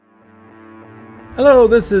Hello,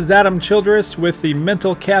 this is Adam Childress with the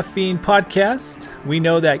Mental Caffeine Podcast. We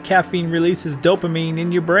know that caffeine releases dopamine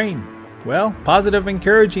in your brain. Well, positive,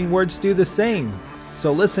 encouraging words do the same.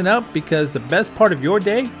 So listen up, because the best part of your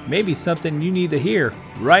day may be something you need to hear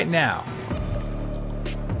right now.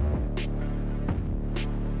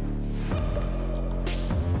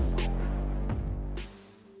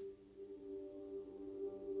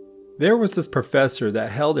 There was this professor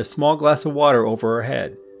that held a small glass of water over her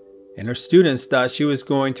head, and her students thought she was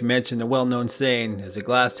going to mention the well-known saying, "Is the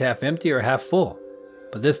glass half empty or half full?"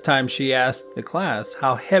 But this time she asked the class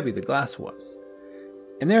how heavy the glass was.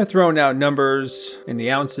 And they're throwing out numbers in the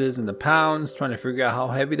ounces and the pounds, trying to figure out how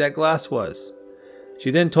heavy that glass was. She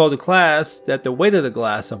then told the class that the weight of the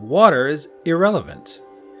glass of water is irrelevant.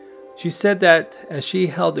 She said that as she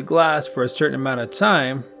held the glass for a certain amount of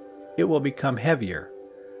time, it will become heavier.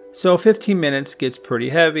 So 15 minutes gets pretty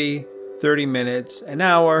heavy, 30 minutes, an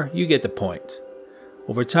hour, you get the point.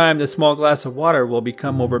 Over time, the small glass of water will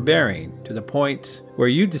become overbearing to the point where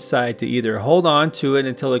you decide to either hold on to it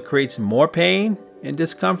until it creates more pain and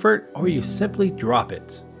discomfort, or you simply drop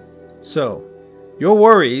it. So, your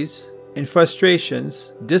worries and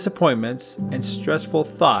frustrations, disappointments, and stressful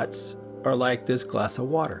thoughts are like this glass of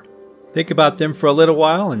water. Think about them for a little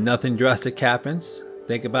while and nothing drastic happens.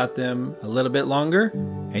 Think about them a little bit longer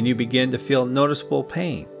and you begin to feel noticeable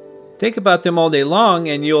pain. Think about them all day long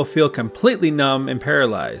and you'll feel completely numb and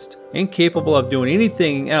paralyzed, incapable of doing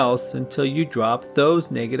anything else until you drop those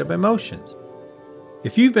negative emotions.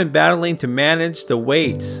 If you've been battling to manage the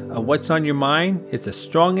weight of what's on your mind, it's a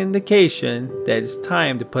strong indication that it's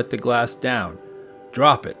time to put the glass down.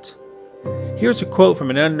 Drop it. Here's a quote from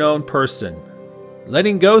an unknown person.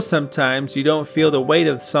 Letting go, sometimes you don't feel the weight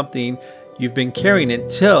of something you've been carrying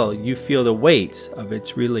until you feel the weight of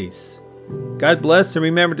its release. God bless, and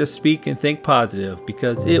remember to speak and think positive,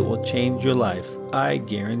 because it will change your life. I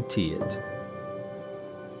guarantee it.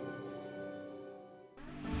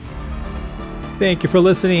 Thank you for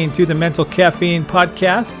listening to the Mental Caffeine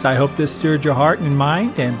Podcast. I hope this stirred your heart and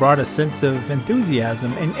mind and brought a sense of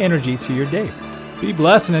enthusiasm and energy to your day. Be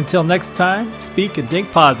blessed, and until next time, speak and think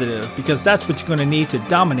positive, because that's what you're going to need to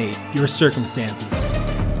dominate your circumstances.